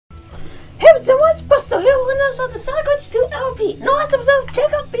Hey, so what's Buster here? We're gonna start the Sonic 2 LP. No last episode,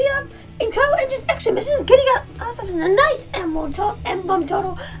 check out beat up internal engines extra missions, getting ourselves a nice emblem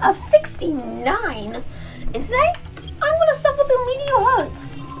total of 69. And today, I'm gonna suffer the meteor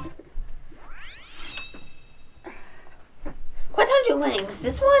hurts. Quite 100 wings.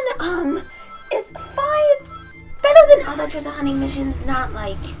 This one, is fine. It's better than other treasure hunting missions. Not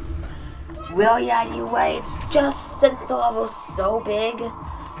like really ideal way. It's just since the level's so big.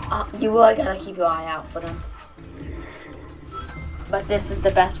 You really gotta keep your eye out for them. But this is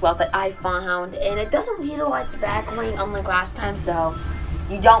the best wealth that I found, and it doesn't utilize the back wing unlike last time, so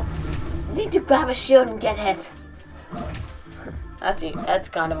you don't need to grab a shield and get hit. That's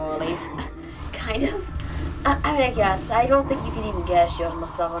kind of a relief. Kind of. I mean, I guess. I don't think you can even get a shield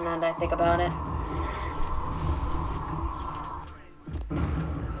myself now that I think about it.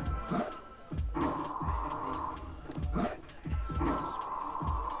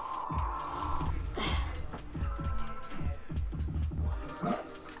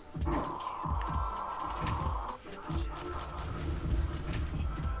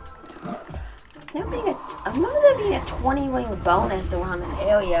 I remember there being a 20-wing bonus around this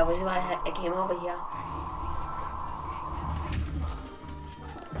area, which is why I came over here.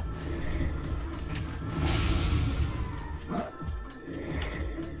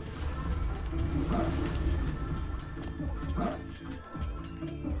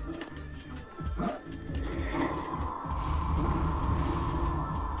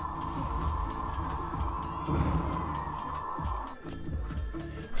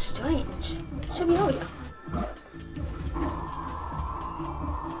 Strange. Should be over here.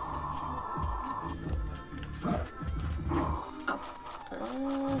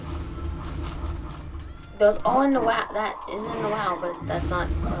 Those all in the wow. That is in the wow, but that's not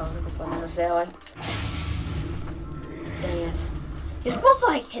what I was looking for necessarily. Dang it! You're supposed to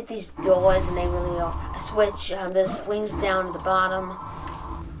like hit these doors, and they really are a switch. There's wings down at the bottom.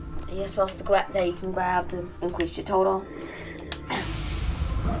 And you're supposed to grab that. You can grab to increase your total.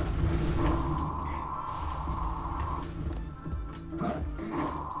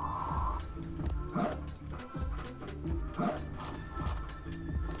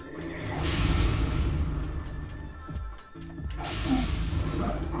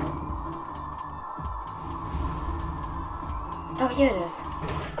 Oh, here it is.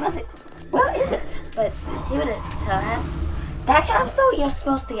 Where is it? But here it is. That capsule, you're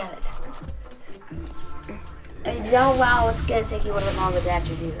supposed to get it. And you know, wow, it's gonna take you a little bit longer to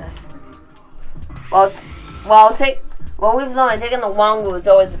actually do this. Well, we've learned taking the long route is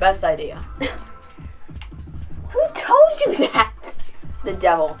always the best idea. Who told you that? The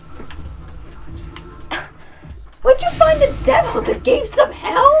devil. Where'd you find the devil? The gates of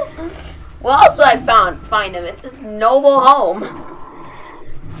hell? Well, else would I find him? It's his noble home.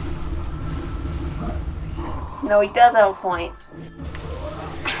 No, he does have a point.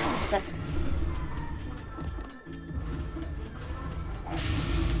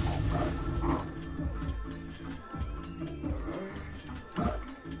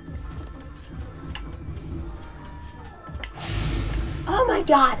 Oh my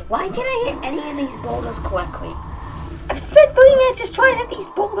god, why can't I hit any of these boulders correctly? I've spent 3 minutes just trying to hit these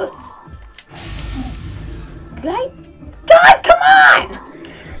boulders. Did I? God, come on!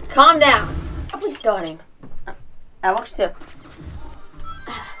 Calm down. I'm restarting. That works too.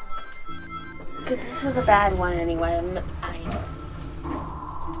 Because this was a bad one anyway.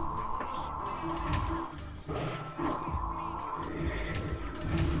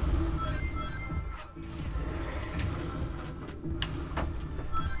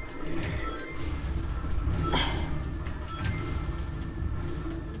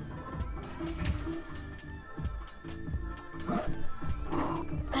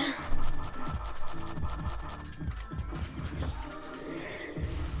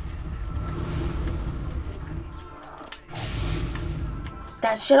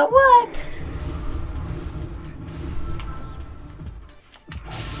 That should have worked.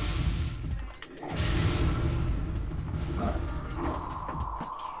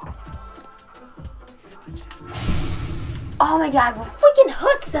 Oh my god, we'll freaking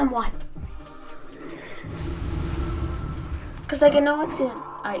hurt someone. Cause I know it's in.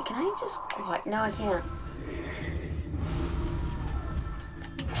 Alright, can I just what? No, I can't.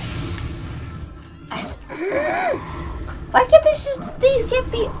 Why can't these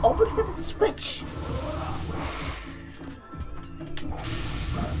can't be opened with a switch?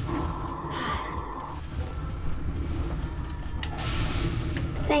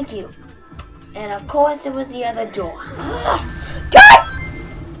 Thank you. And of course it was the other door. God!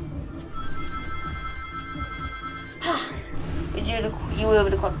 You were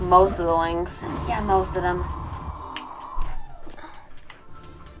able to collect most of the wings. Yeah, most of them.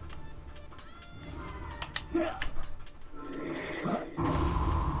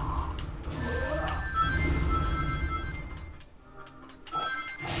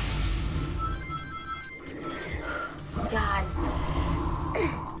 God.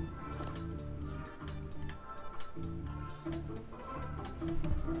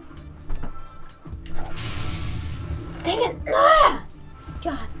 Dang it! Ah!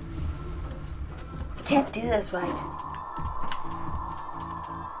 God. I can't do this right.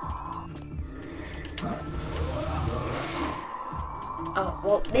 Oh,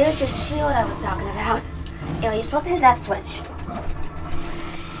 well, there's your shield I was talking about. You know, you're supposed to hit that switch.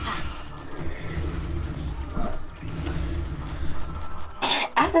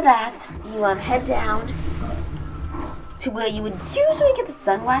 After that, you head down to where you would usually get the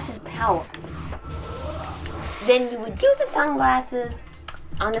sunglasses power. Then you would use the sunglasses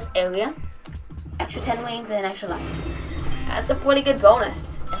on this area. Extra 10 wings and extra life. That's a pretty good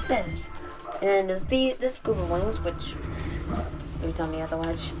bonus. It's this. And then there's this group of wings, which maybe tell me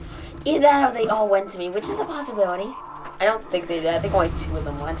otherwise. Either that or they all went to me, which is a possibility. I don't think they did. I think only 2 of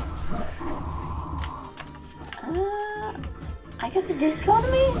them went. I guess it did go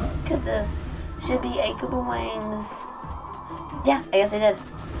to me, because there should be a group of wings. Yeah, I guess they did.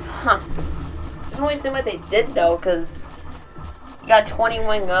 Huh. It doesn't really seem like they did, though, because you got 20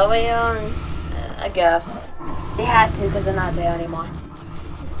 wing earlier, and I guess. They had to, because they're not there anymore.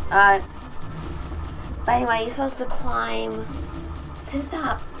 But anyway, you're supposed to climb to the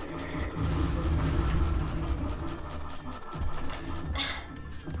top.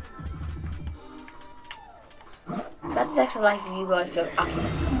 That's extra life if you really feel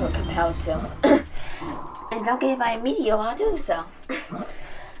compelled to. And don't get hit by a meteor while doing so.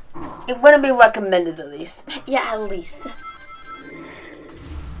 It wouldn't be recommended, at least. Yeah, at least.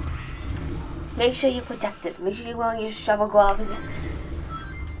 Make sure you're protected. Make sure you're wearing your shovel gloves.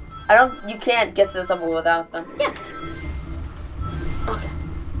 You can't get to this level without them. Yeah. Okay.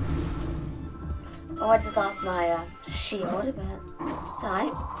 Oh, I just lost my shield, but it's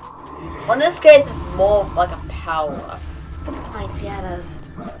alright. Well, in this case, it's more like a power-up. Good points, yeah, it is.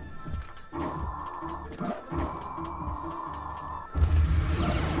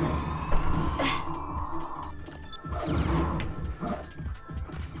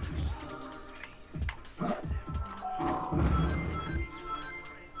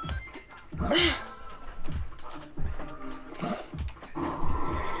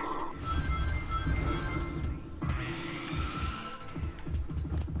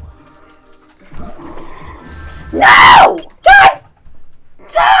 No!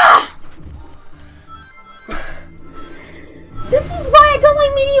 This is why I don't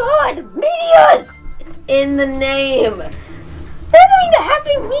like Meteor. Meteors! It's in the name. That doesn't mean there has to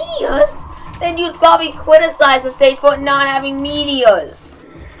be meteors. Then you'd probably criticize the state for not having meteors.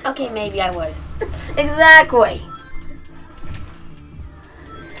 Okay, maybe I would. Exactly.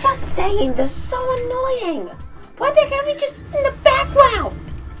 Just saying, they're so annoying. Why they can't be just in the background?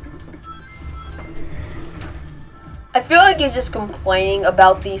 I feel like you're just complaining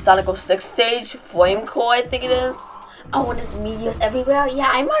about the Sonic 06 stage, Flame Core, I think it is. Oh, and there's meteors everywhere? Yeah,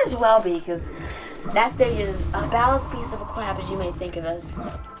 I might as well be, because that stage is about as piece of crap as you may think it is.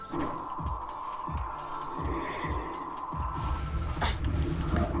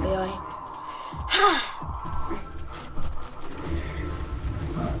 Really?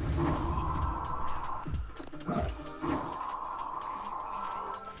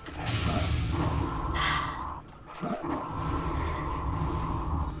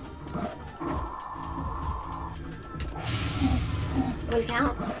 Please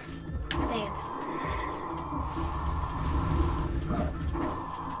count. Dang it.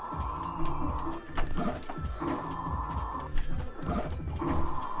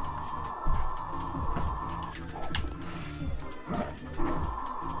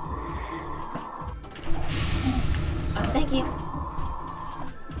 Oh, thank you.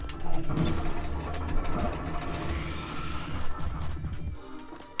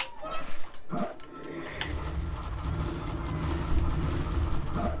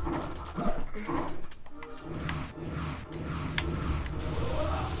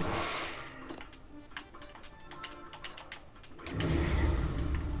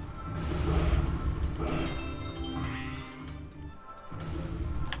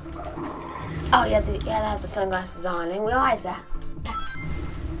 Oh, yeah, they have the sunglasses on. I didn't realize that.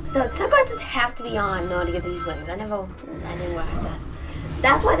 So, sunglasses have to be on in order to get these wings. I didn't realize that.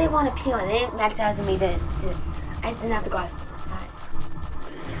 That's why they want to peel. They didn't magnetize me then. I just didn't have the glasses. Alright.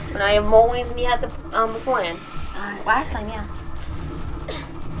 But now you have more wings than you had beforehand. Alright, last time, yeah.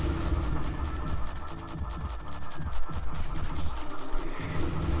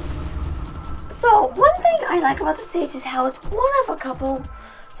 I like about the stage is how it's one of a couple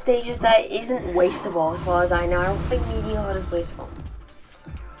stages that isn't wastable as far as I know. I don't think Meteor is wastable.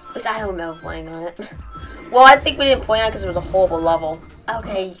 At least I don't remember playing on it. Well, I think we didn't play on it because it was a horrible level.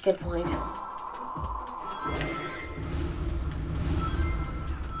 Okay, good point.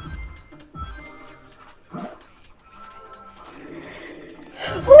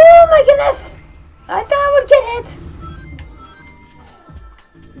 Oh my goodness! I thought I would get hit!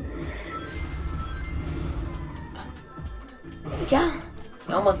 There we go.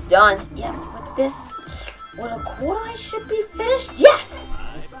 You're almost done. Yep, with this little quarter I should be finished. Yes!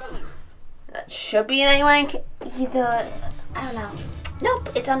 That should be an A-Link. Either, I don't know. Nope,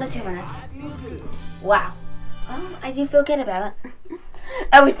 it's under 2 minutes. Wow. Well, I do feel good about it.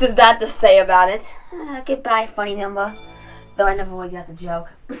 At least there's that to say about it. Goodbye, funny number. Though I never really got the joke.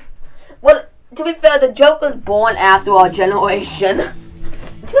 Well, to be fair, the joke was born after our generation. To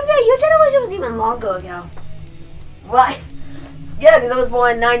be fair, your generation was even longer ago. Right? Yeah, because I was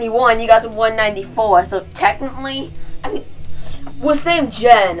born in 91, you guys were born in 94, so technically, I mean, we're same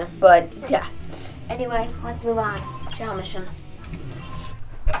gen, but yeah. Anyway, let's move on. Chow mission.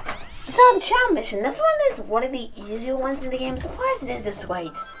 So the chow mission, this one is one of the easier ones in the game. I'm surprised it is this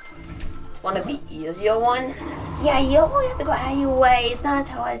late. It's one of the easier ones. Yeah, you don't really have to go out of your way. It's not as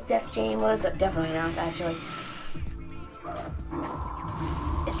hard as Def Jam was. Definitely not, actually.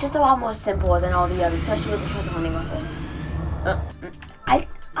 It's just a lot more simpler than all the others, especially with the treasure hunting weapons.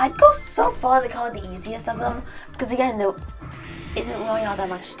 I'd go so far to call it the easiest of them, because again, there isn't really all that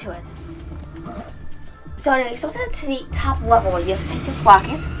much to it. So anyway, so set to the top level, you just take this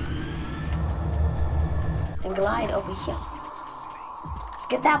rocket and glide over here.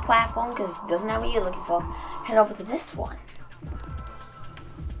 Skip that platform, because it doesn't have what you're looking for. Head over to this one.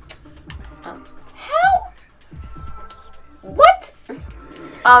 How? What?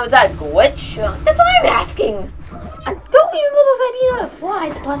 Is that a glitch? That's what I'm asking. I don't even know those might be able to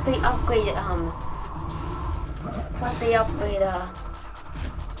fly. Plus they upgrade,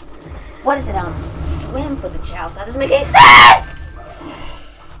 what is it, swim for the chow, so that doesn't make any sense!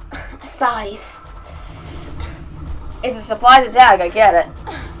 Size. It's a surprise attack, I get it.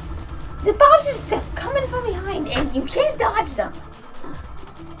 The bombs just coming from behind, and you can't dodge them.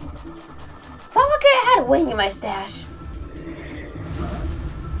 So I'm lucky I had a wing in my stash.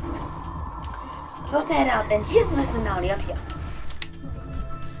 Supposed to head up, and here's the rest of the melody up here.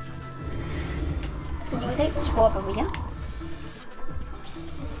 So you would take this warp over here.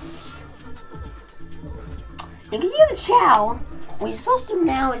 You can hear the chow. What you're supposed to do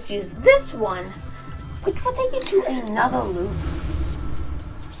now is use this one, which will take you to another loop,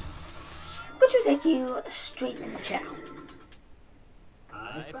 which will take you straight to the chow.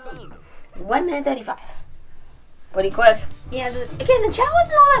 1 minute 35. Pretty quick. Yeah, again, the chow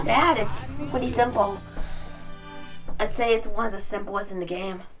isn't all that bad. It's pretty simple. I'd say it's one of the simplest in the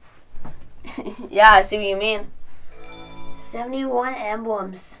game. Yeah, I see what you mean. 71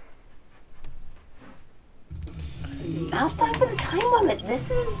 emblems. Now it's time for the time limit. This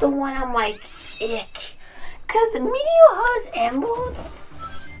is the one I'm like, ick. Because the Meteor Heart's emblems,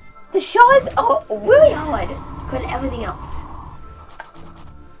 the shards are really hard compared to everything else.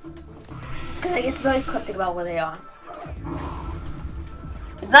 Because it gets very cryptic about where they are.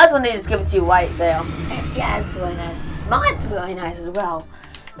 It's nice when they just give it to you right there. Yeah, it's really nice. Mine's really nice as well.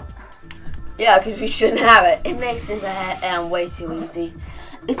 Yeah, because we shouldn't have it. It makes things way too easy.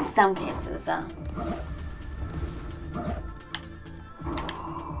 It's in some cases.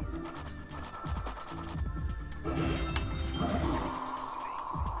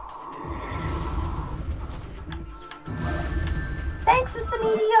 Thanks, Mr.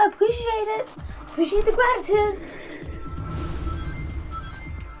 Media. I appreciate it. Appreciate the gratitude.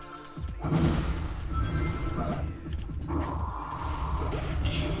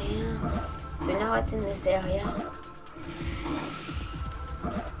 Okay. So now it's in this area.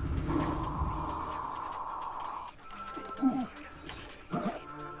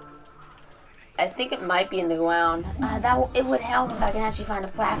 I think it might be in the ground. It would help if I can actually find a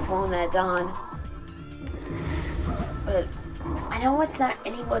platform that's on. But I know it's not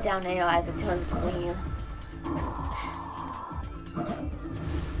anywhere down there as it turns green.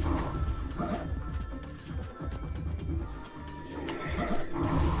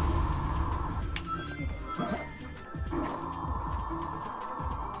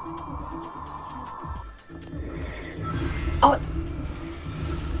 Oh,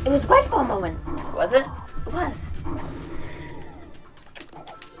 it was red for a moment. Was it? It was.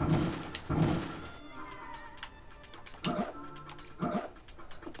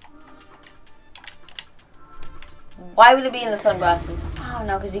 Why would it be in the sunglasses? I don't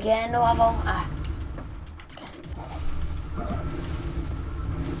know, because you get into level.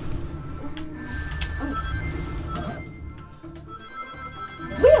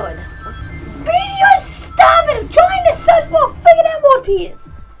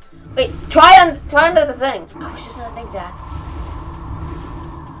 LPs. Wait, try under the thing. I was just gonna think that.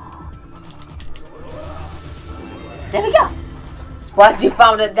 There we go. Surprised you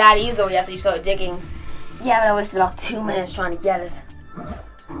found it that easily after you started digging. Yeah, but I wasted about 2 minutes trying to get it.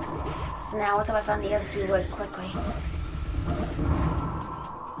 So now, once I found the other two really quickly.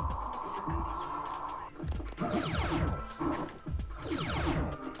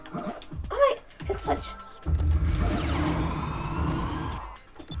 Alright, hit switch.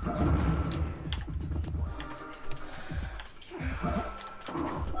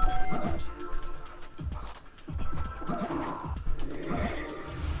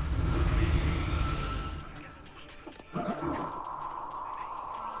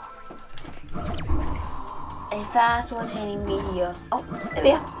 A fast rotating meteor. Oh, there we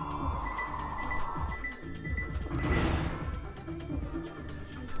go.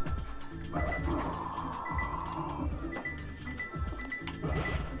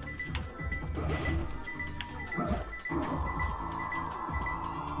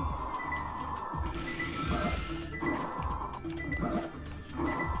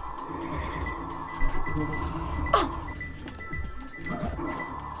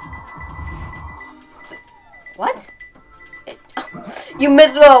 What? You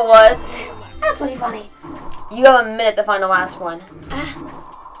missed what it was. That's pretty funny. You have a minute to find the last one.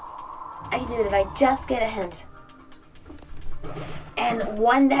 I can do it if I just get a hint. And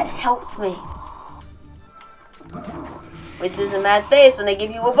one that helps me. This isn't math based when they give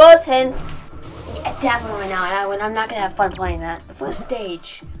you reverse hints. Yeah, definitely not. I'm not gonna have fun playing that. The first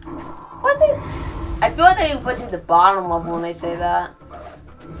stage. What is it? I feel like they put you at the bottom level when they say that.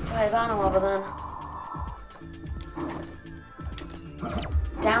 Try the bottom level then.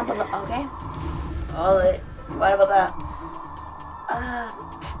 Down below, okay. Oh, what about that?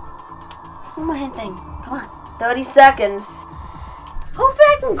 One more hint thing. Come on. 30 seconds. Hopefully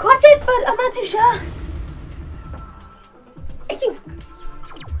I can catch it, but I'm not too sure. Thank you.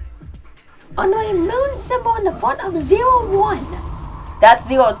 On a moon symbol in the front of 01. That's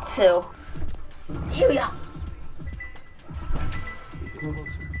 02. Here we go.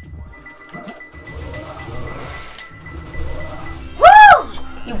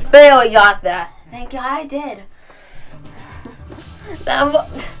 You barely got that. Thank God I did.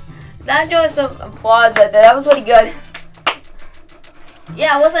 that was some applause right there. That was pretty good.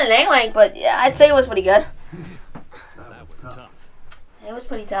 Yeah, it wasn't an A-Link, but yeah, I'd say it was pretty good. That was tough. It was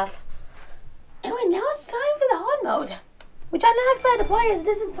pretty tough. Anyway, now it's time for the hard mode, which I'm not excited to play as it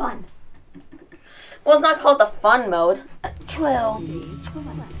isn't fun. Well, it's not called the fun mode. True.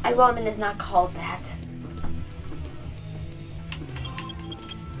 Iron is not called that.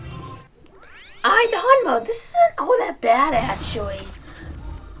 The hard mode. This isn't all that bad, actually.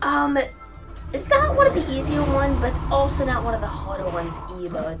 It's not one of the easier ones, but it's also not one of the harder ones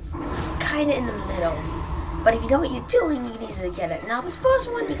either. It's kind of in the middle. But if you know what you're doing, you can easily get it. Now, this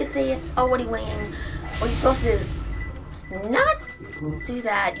first one, you could say it's already weighing. What you're supposed to do, not do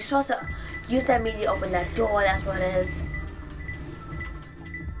that. You're supposed to use that meter to open that door. That's what it is.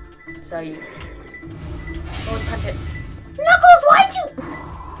 So you go and punch it. Knuckles, why'd you?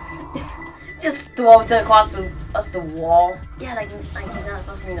 Just throws it across the wall. Yeah, like he's not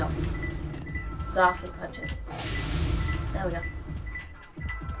supposed to, you know, softly punch it. There we go.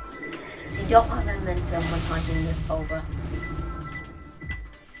 So you don't want momentum when punching this over.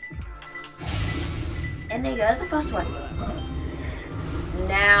 And there you go, that's the first one.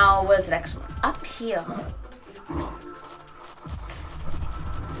 Now, where's the next one? Up here.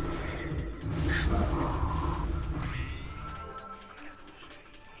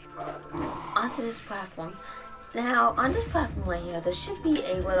 Onto this platform. Now, on this platform right here, there should be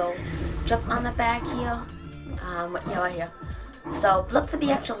a little jump on the back here. Yeah, right here. So, look for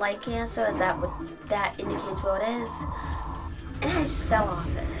the actual light cancer, as that indicates where it is. And I just fell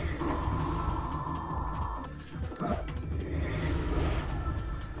off it.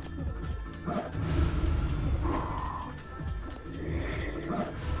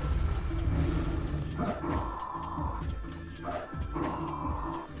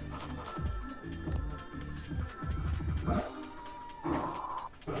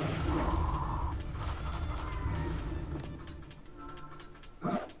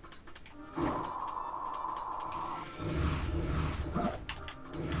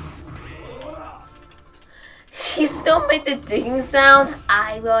 She still made the digging sound.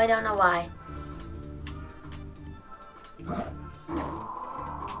 I really don't know why.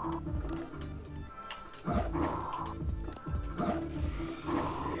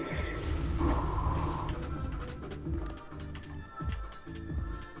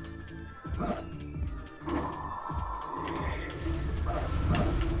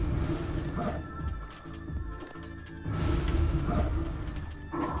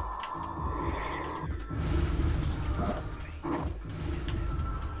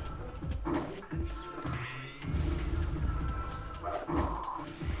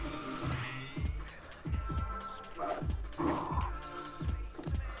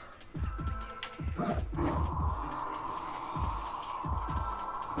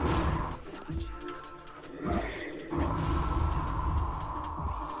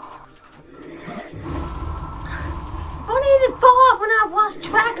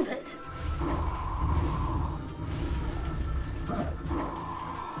 of it.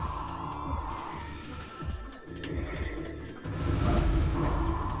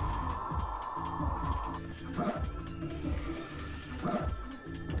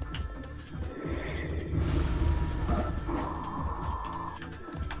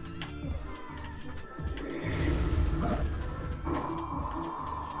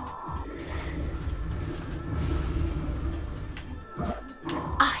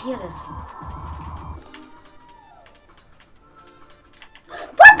 Here it is.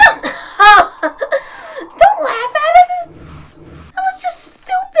 What the? Don't laugh at it. That was just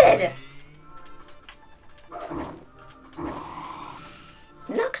stupid.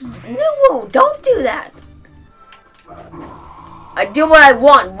 Knuckles, no, don't do that. I do what I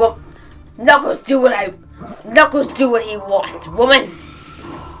want. Well, Knuckles do what he wants, woman.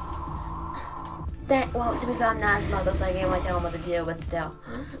 Well, to be fair, I'm not his mother, so I can't really tell him what to do, but still.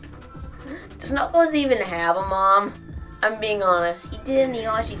 Does Knuckles even have a mom? I'm being honest. He did in the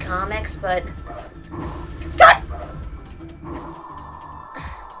Archie comics, but... God!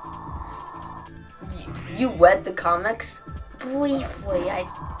 You read the comics? Briefly,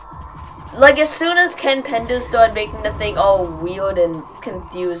 like, as soon as Ken Pendleton started making the thing all weird and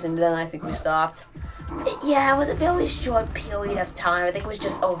confusing, then I think we stopped. Yeah, it was a very short period of time. I think it was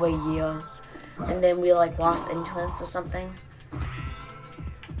just over a year. And then we like lost interest or something.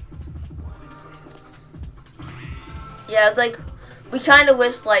 Yeah, it's like we kind of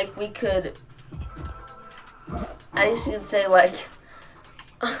wish like we could. I guess you could say like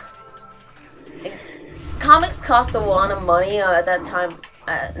comics cost a lot of money at that time.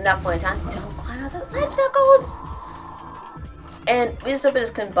 At that point in time, don't climb out the ledge, Knuckles. And we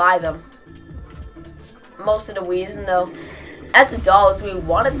just couldn't buy them. Most of the reason though. As adults, we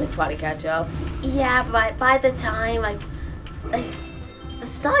wanted to try to catch up. Yeah, but by the time, like the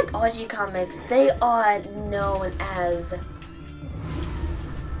Sonic RG comics, they are known as...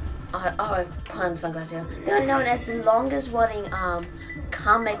 I put on sunglasses here. They are known as the longest running,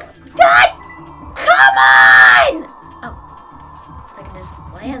 comic... God! Come on! Oh, if I can just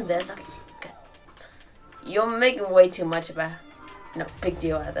land this. Okay, good. You're making way too much of a... No, big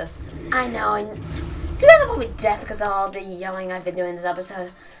deal out of this. I know, and... You guys are probably deaf because of all the yelling I've been doing this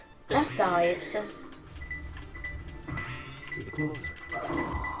episode. I'm sorry, it's just...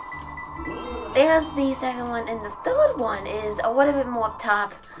 There's the second one, and the third one is a little bit more up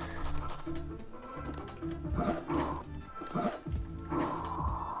top.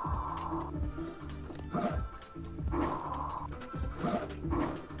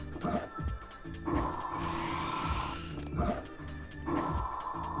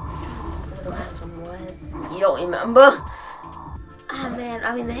 The last one was. You don't remember? Ah, man,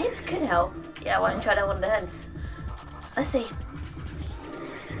 I mean, the hints could help. Yeah, why don't you try that one of the hints? Let's see.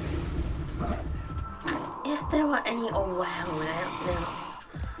 If there were any around, I don't know.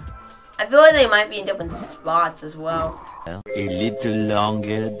 I feel like they might be in different spots as well. A little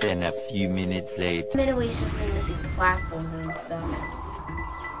longer than a few minutes later. Maybe we just been missing platforms and stuff.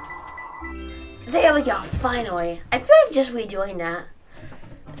 There we go, finally. I feel like just redoing that.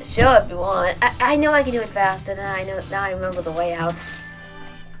 Sure, if you want. I know I can do it faster now. Now I remember the way out.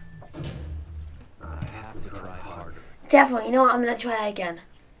 I have to try harder. Definitely. You know what? I'm gonna try again.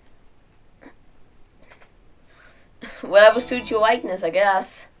 Whatever suits your likeness, I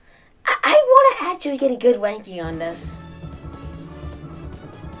guess. I want to actually get a good ranking on this.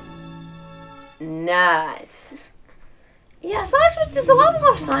 Nice. Yeah, there's a lot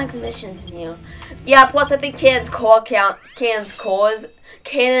more Sonic's missions in here. Yeah, plus I think Cannon's core counts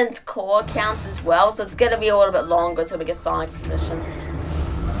as well, so it's gonna be a little bit longer until we get Sonic's mission.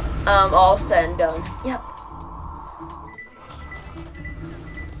 All said and done. Yep.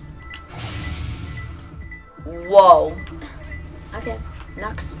 Whoa. Okay,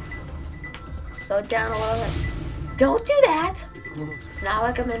 Nux. Slow down a little bit. Don't do that. It's not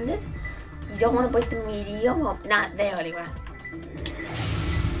recommended. You don't want to break the medium. Well, not there anyway.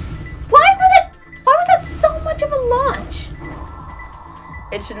 Why was that so much of a launch?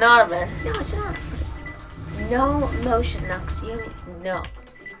 It should not have been. No, it should not. No motion, Nux. No.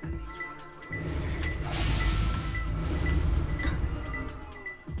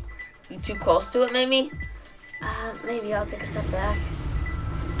 You too close to it, maybe? Maybe I'll take a step back.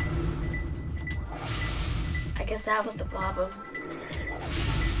 I guess that was the problem.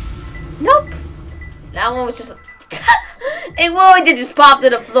 Nope. That one was just... It really did just pop to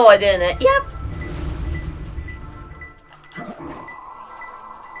the floor, didn't it? Yep.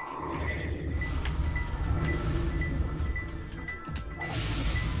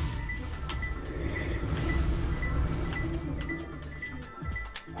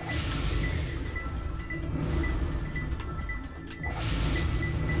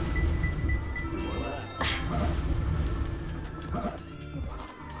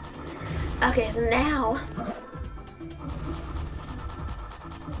 Okay, so now...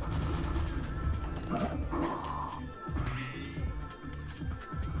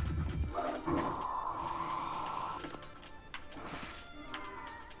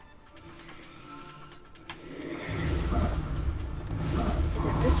 Is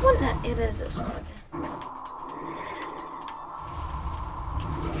it this one? It is this one. Okay.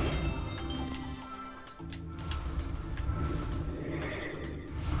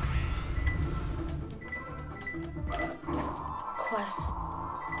 Quest.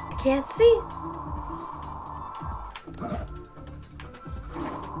 I can't see.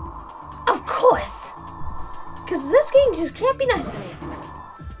 Of course. Because this game just can't be nice to me.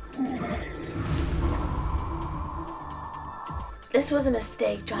 This was a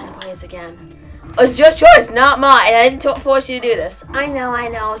mistake trying to play this again. Oh, it's your choice, not mine. I didn't force you to do this. I know,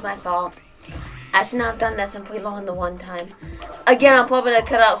 it was my fault. I should not have done this and prolonged the one time. Again, I'm probably gonna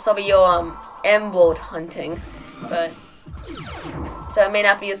cut out some of your emerald hunting, but so it may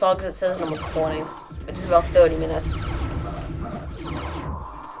not be as long as it says I'm recording, which is about 30 minutes.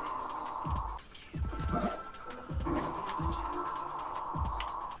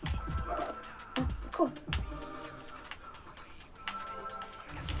 Cool.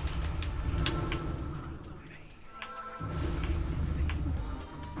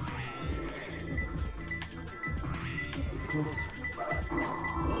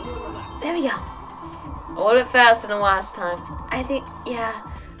 There we go. A little bit faster than last time. I think, yeah,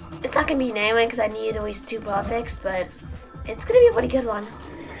 it's not gonna be an anyway because I needed at least 2 perfects, but it's gonna be a pretty good one.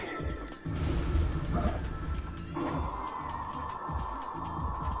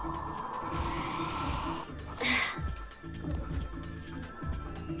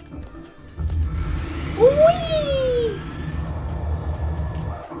 Whee!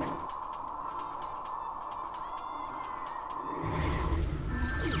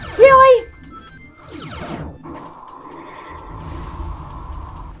 Really?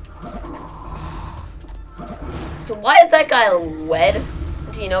 So why is that guy red?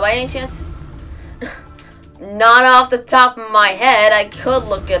 Do you know by any chance? Not off the top of my head. I could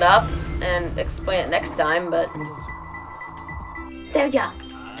look it up and explain it next time, but there we go.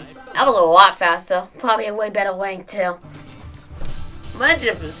 That was a lot faster. Probably a way better length too. Imagine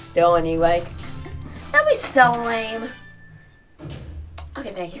if it was still anyway. That'd be so lame.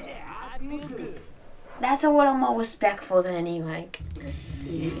 Okay, thank you. That's a little more respectful than any rank.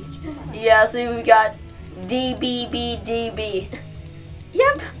 Yeah, so we got DBBDB.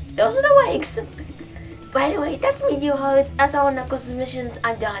 Yep, those are the ranks. By the way, that's me, you heard. That's all Knuckles' missions.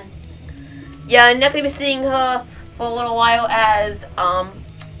 I'm done. Yeah, I'm not gonna be seeing her for a little while as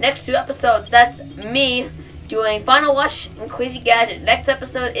next 2 episodes. That's me doing Final Rush and Crazy Gadget. Next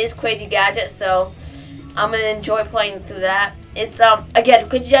episode is Crazy Gadget, so I'm gonna enjoy playing through that. It's again,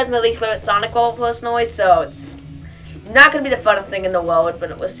 Crazy Gadget's my least favorite Sonic level personally, so it's not gonna be the funnest thing in the world,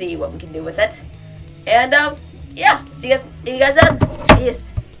 but we'll see what we can do with it. And yeah, see you guys then.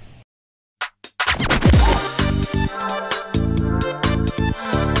 Peace.